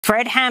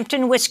Fred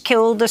Hampton was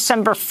killed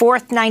December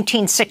 4th,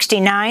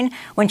 1969,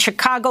 when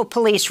Chicago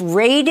police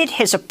raided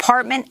his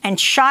apartment and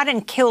shot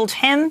and killed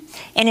him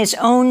in his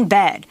own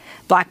bed.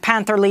 Black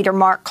Panther leader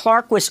Mark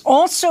Clark was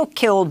also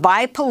killed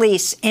by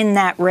police in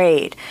that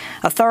raid.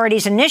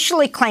 Authorities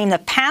initially claimed the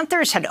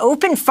Panthers had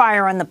opened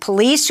fire on the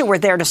police who were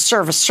there to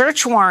serve a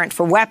search warrant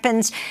for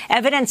weapons.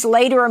 Evidence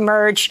later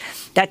emerged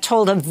that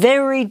told a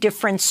very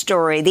different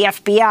story. The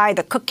FBI,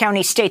 the Cook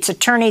County State's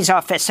Attorney's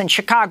Office, and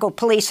Chicago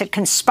police had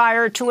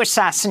conspired to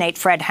assassinate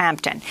Fred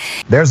Hampton.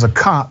 There's a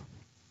cop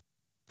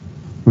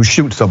who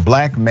shoots a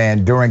black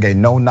man during a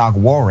no-knock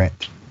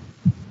warrant.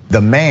 The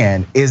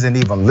man isn't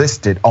even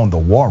listed on the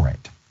warrant.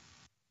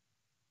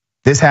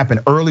 This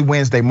happened early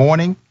Wednesday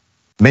morning.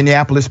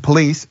 Minneapolis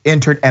police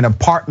entered an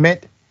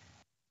apartment,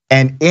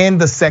 and in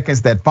the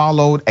seconds that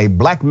followed, a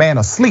black man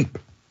asleep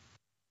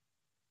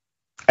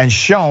and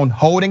shown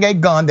holding a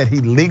gun that he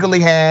legally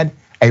had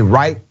a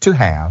right to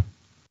have.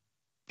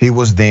 He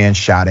was then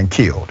shot and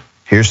killed.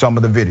 Here's some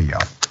of the video.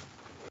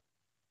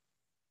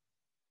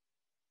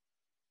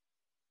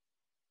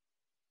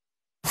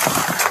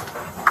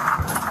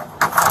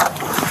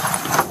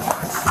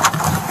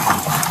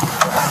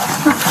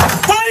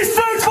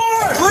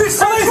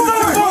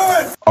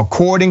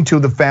 According to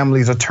the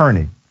family's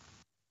attorney,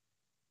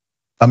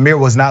 Amir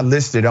was not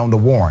listed on the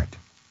warrant.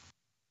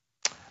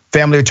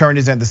 Family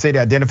attorneys in the city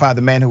identified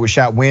the man who was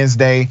shot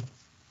Wednesday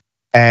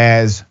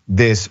as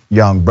this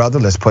young brother.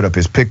 Let's put up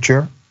his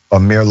picture,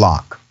 Amir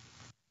Locke.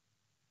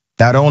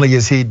 Not only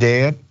is he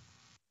dead,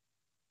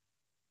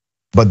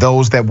 but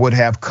those that would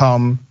have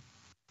come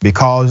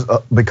because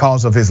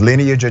of his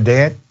lineage are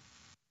dead.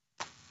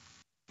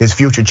 His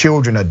future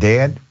children are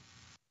dead.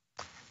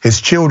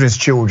 His children's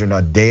children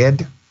are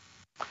dead.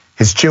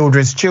 His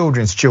children's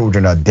children's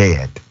children are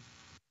dead.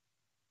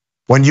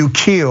 When you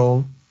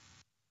kill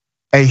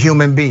a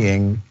human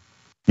being,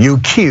 you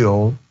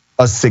kill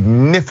a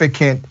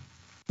significant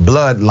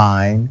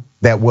bloodline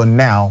that will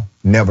now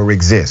never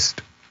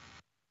exist.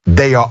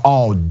 They are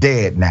all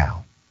dead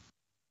now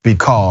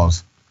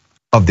because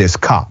of this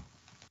cop.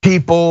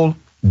 People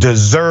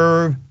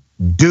deserve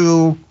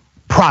due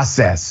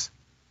process.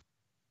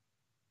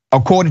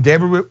 According to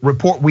every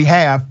report we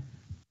have,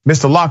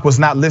 Mr. Locke was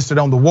not listed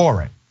on the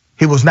warrant.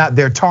 He was not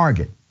their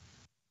target.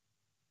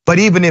 But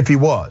even if he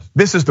was,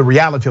 this is the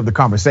reality of the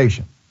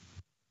conversation.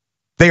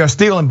 They are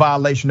still in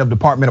violation of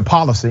departmental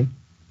policy.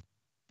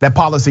 That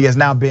policy has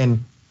now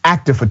been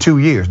active for 2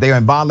 years. They are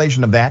in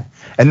violation of that.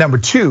 And number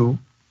two,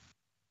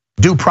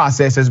 due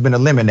process has been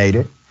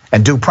eliminated,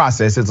 and due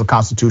process is a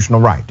constitutional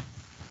right.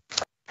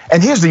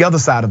 And here's the other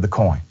side of the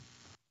coin.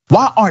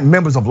 Why aren't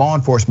members of law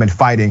enforcement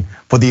fighting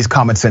for these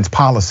common sense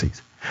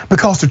policies?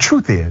 Because the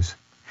truth is,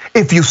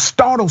 if you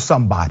startle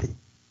somebody,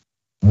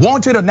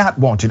 wanted or not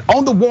wanted,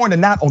 on the warrant or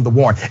not on the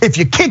warrant, if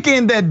you kick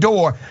in their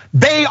door,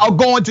 they are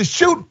going to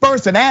shoot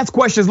first and ask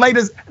questions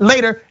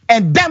later,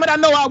 and damn it, I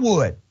know I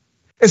would.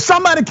 If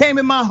somebody came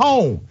in my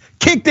home,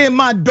 kicked in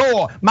my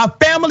door, my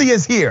family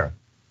is here,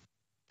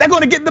 they're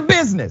gonna get the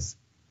business.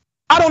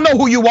 I don't know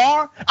who you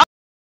are.